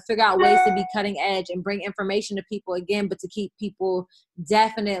to figure out ways to be cutting edge and bring information to people again, but to keep people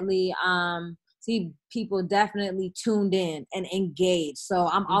definitely tuned in and engaged. So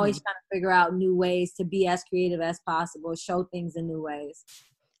I'm always trying to figure out new ways to be as creative as possible, show things in new ways.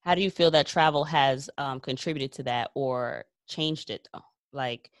 How do you feel that travel has contributed to that or changed it though?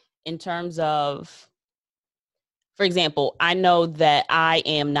 Like in terms of, for example, I know that I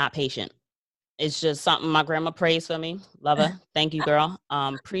am not patient. It's just something my grandma prays for me. Love her. Thank you, girl.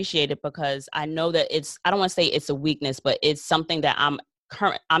 Appreciate it, because I know that I don't want to say it's a weakness, but it's something that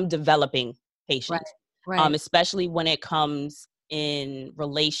I'm developing patience. Right. Especially when it comes in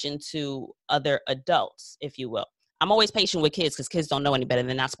relation to other adults, if you will. I'm always patient with kids because kids don't know any better.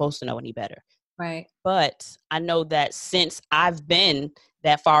 They're not supposed to know any better. Right. But I know that since I've been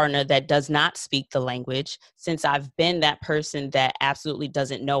that foreigner that does not speak the language, since I've been that person that absolutely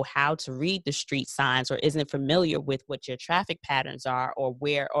doesn't know how to read the street signs or isn't familiar with what your traffic patterns are or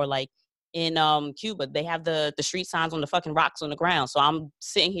where, or like in Cuba, they have the street signs on the fucking rocks on the ground. So I'm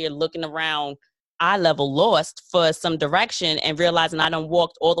sitting here looking around, eye level lost for some direction and realizing I done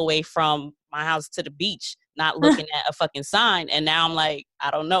walked all the way from my house to the beach, not looking at a fucking sign. And now I'm like,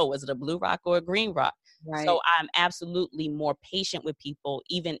 I don't know, is it a blue rock or a green rock? Right. So I'm absolutely more patient with people,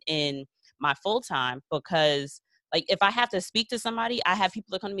 even in my full time, because like if I have to speak to somebody, I have people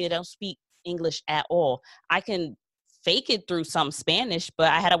that come to me that don't speak English at all. I can fake it through some Spanish,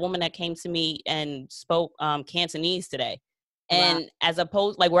 but I had a woman that came to me and spoke Cantonese today. And as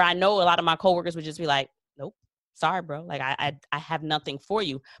opposed, like where I know a lot of my coworkers would just be like, nope, sorry, bro. Like I have nothing for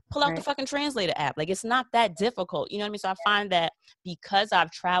you. Pull out the fucking translator app. Like it's not that difficult. You know what I mean? So I find that because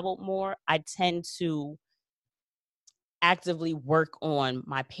I've traveled more, I tend to actively work on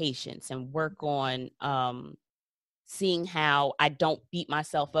my patience and work on seeing how I don't beat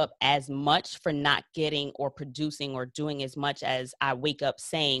myself up as much for not getting or producing or doing as much as I wake up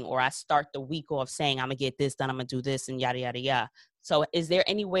saying, or I start the week off saying, I'm gonna get this done, I'm gonna do this, and yada, yada, yada. So is there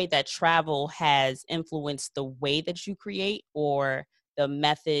any way that travel has influenced the way that you create or the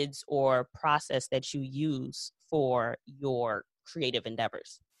methods or process that you use for your creative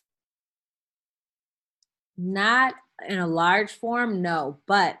endeavors? Not in a large form, no,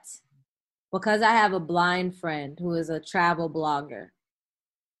 but because I have a blind friend who is a travel blogger,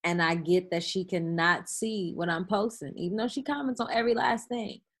 and I get that she cannot see what I'm posting, even though she comments on every last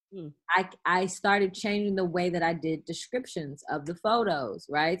thing. I started changing the way that I did descriptions of the photos,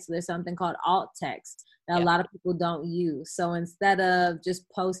 right? So there's something called alt text that a lot of people don't use. So instead of just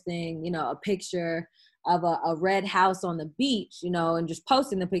posting, a picture of a red house on the beach, and just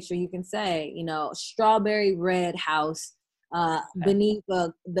posting the picture, you can say, strawberry red house beneath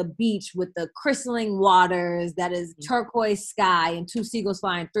the beach with the crystalline waters that is turquoise sky and 2 seagulls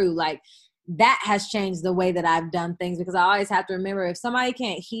flying through. Like that has changed the way that I've done things, because I always have to remember, if somebody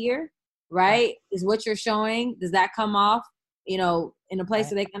can't hear, right, is what you're showing, does that come off, in a place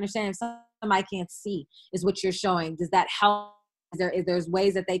where they can understand? If somebody can't see is what you're showing. Does that help? Is there's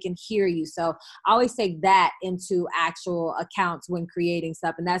ways that they can hear you. So I always take that into actual accounts when creating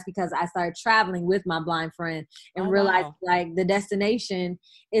stuff. And that's because I started traveling with my blind friend and realized like the destination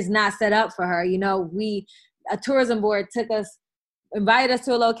is not set up for her. You know, a tourism board invited us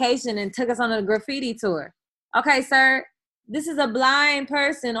to a location and took us on a graffiti tour. Okay, sir, this is a blind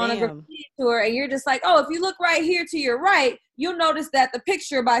person on a graffiti tour, and you're just like, oh, if you look right here to your right, you'll notice that the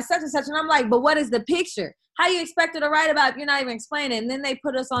picture by such and such. And I'm like, but what is the picture? How you expect her to write about if you're not even explaining? And then they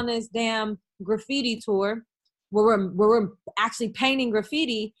put us on this damn graffiti tour where we're actually painting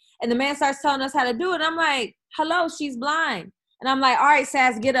graffiti, and the man starts telling us how to do it. I'm like, hello, she's blind. And I'm like, all right,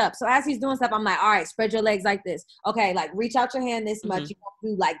 Saz, get up. So as he's doing stuff, I'm like, all right, spread your legs like this. Okay, like reach out your hand this much. You want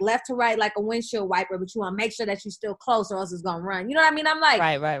to do like left to right like a windshield wiper, but you want to make sure that you're still close or else it's going to run. You know what I mean? I'm like,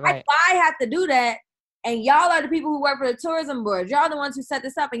 right. I have to do that. And y'all are the people who work for the tourism board. Y'all the ones who set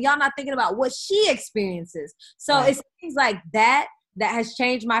this up, and y'all not thinking about what she experiences. So it's things like that has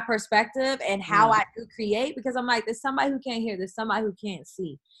changed my perspective and how I do create, because I'm like, there's somebody who can't hear, there's somebody who can't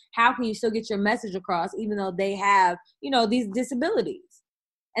see. How can you still get your message across even though they have, you know, these disabilities?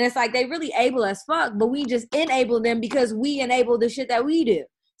 And it's like they really able as fuck, but we just enable them because we enable the shit that we do.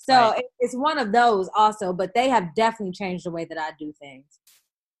 So it's one of those also, but they have definitely changed the way that I do things.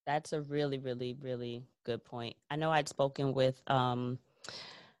 That's a really, really, really good point. I know I'd spoken with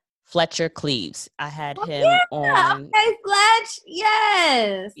Fletcher Cleaves. I had him on. Okay, Fletch.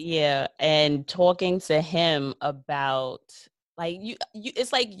 Yes. Yeah. And talking to him about like you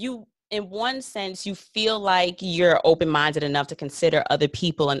it's like you, in one sense, you feel like you're open-minded enough to consider other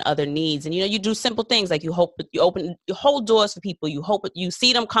people and other needs. And, you know, you do simple things like you hold doors for people. You hope you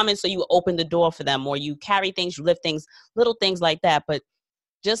see them coming, so you open the door for them, or you carry things, you lift things, little things like that. But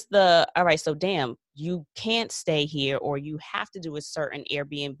just all right, so damn, you can't stay here, or you have to do a certain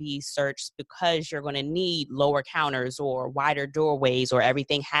Airbnb search because you're going to need lower counters or wider doorways, or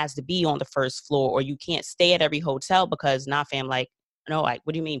everything has to be on the first floor, or you can't stay at every hotel because fam, like, no, like,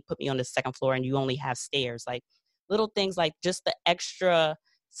 what do you mean put me on the second floor and you only have stairs? Like little things like just the extra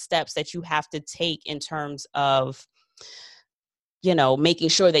steps that you have to take in terms of, you know, making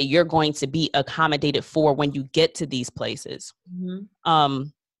sure that you're going to be accommodated for when you get to these places.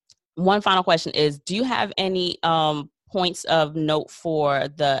 One final question is, do you have any points of note for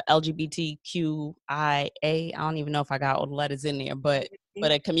the LGBTQIA? I don't even know if I got all the letters in there, but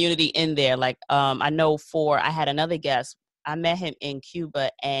a community in there. Like, I know I had another guest. I met him in Cuba,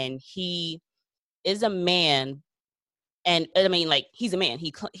 and he is a man. And I mean, like, he's a man.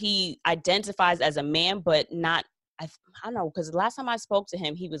 He identifies as a man, but not, I don't know, because the last time I spoke to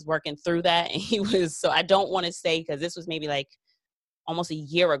him, he was working through that. And so I don't want to say, because this was maybe like almost a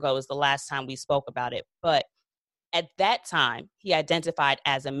year ago is the last time we spoke about it. But at that time, he identified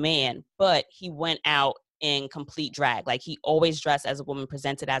as a man, but he went out in complete drag. Like, he always dressed as a woman,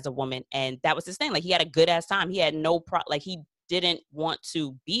 presented as a woman. And that was his thing. Like, he had a good ass time. He had like, he didn't want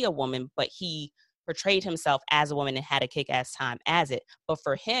to be a woman, but he portrayed himself as a woman and had a kick-ass time as it. But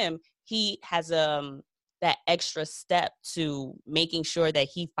for him, he has that extra step to making sure that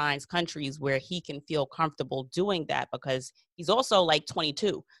he finds countries where he can feel comfortable doing that, because he's also like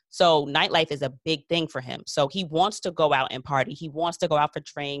 22. So nightlife is a big thing for him. So he wants to go out and party. He wants to go out for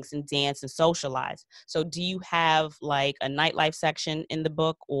drinks and dance and socialize. So do you have like a nightlife section in the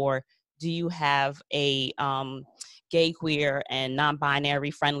book, or do you have a gay, queer, and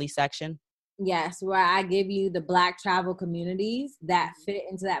non-binary friendly section? Yes, where I give you the Black travel communities that fit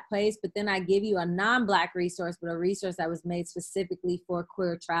into that place, but then I give you a non-Black resource, but a resource that was made specifically for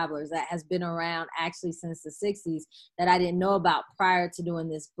queer travelers that has been around actually since the 60s that I didn't know about prior to doing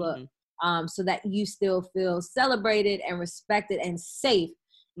this book, so that you still feel celebrated and respected and safe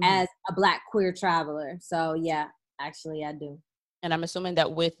as a Black queer traveler. So yeah, actually I do. And I'm assuming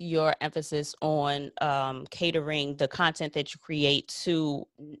that with your emphasis on catering the content that you create to,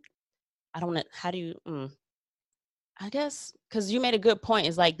 I don't know, how do you, I guess, because you made a good point.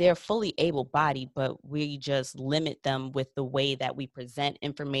 It's like they're fully able-bodied, but we just limit them with the way that we present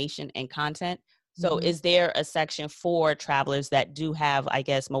information and content. So is there a section for travelers that do have, I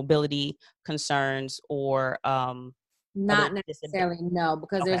guess, mobility concerns or not necessarily, no,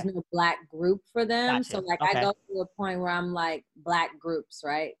 because there's no Black group for them. Gotcha. So like I go to a point where I'm like, Black groups,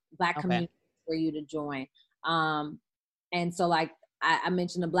 right? Black communities for you to join. And so like I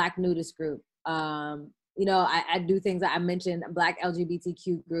mentioned a Black nudist group. You know, I do things that I mentioned, Black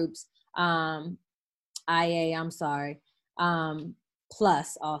LGBTQ groups, IA, I'm sorry,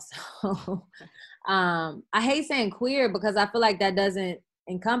 plus also. I hate saying queer because I feel like that doesn't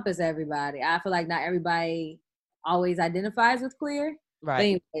encompass everybody. I feel like not everybody always identifies with queer. But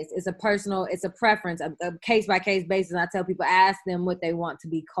Right. anyways, it's a preference, a case by case basis. I tell people, ask them what they want to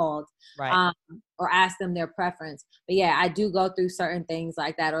be called, Right. um, or ask them their preference. But yeah, I do go through certain things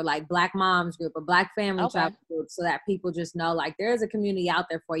like that, or like Black Moms Group or Black Family Okay. Travel Group, so that people just know like there is a community out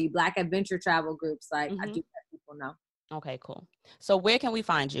there for you. Black Adventure Travel Groups, like I do Mm-hmm. let people know. Okay, cool. So where can we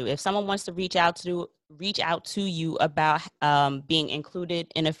find you if someone wants to reach out to you about being included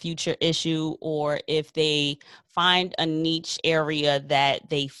in a future issue, or if they find a niche area that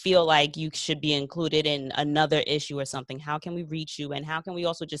they feel like you should be included in another issue or something? How can we reach you, and how can we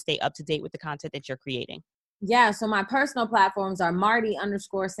also just stay up to date with the content that you're creating? Yeah, so my personal platforms are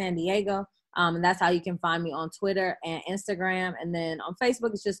Marty_San Diego. And that's how you can find me on Twitter and Instagram. And then on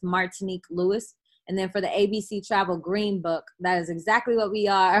Facebook, it's just Martinique Lewis. And then for the ABC Travel Green Book, that is exactly what we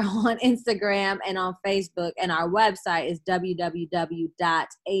are on Instagram and on Facebook. And our website is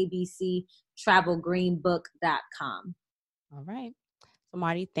www.abctravelgreenbook.com. All right. So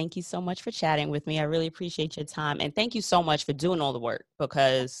Marty, thank you so much for chatting with me. I really appreciate your time. And thank you so much for doing all the work,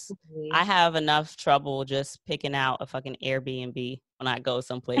 because I have enough trouble just picking out a fucking Airbnb when I go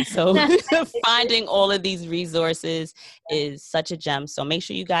someplace. So finding all of these resources is such a gem. So make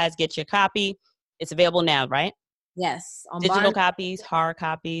sure you guys get your copy. It's available now, right? Yes, on Digital Barnes. copies, hard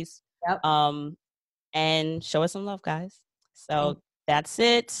copies. Yep. And show us some love, guys. Thank So that's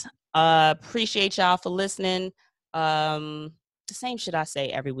it. Appreciate y'all for listening. The same shit I say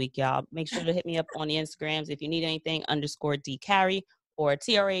every week, y'all. Make sure to hit me up on the Instagrams if you need anything, _DCarry or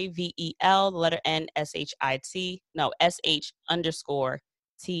TRAVEL, the letter NSHIT. No, SH_T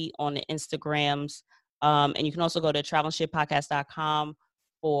on the Instagrams. And you can also go to travelshitpodcast.com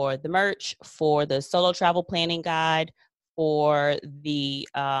for the merch, for the solo travel planning guide, for the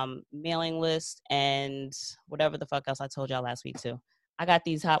mailing list, and whatever the fuck else I told y'all last week too. I got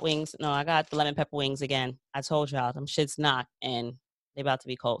these hot wings. No, I got the lemon pepper wings again. I told y'all them shit's not, and they about to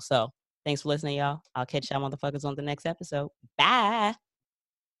be cold. So thanks for listening, y'all. I'll catch y'all motherfuckers on the next episode. Bye.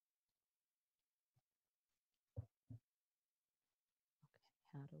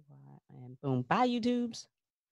 How do I? And boom. Bye, YouTubes.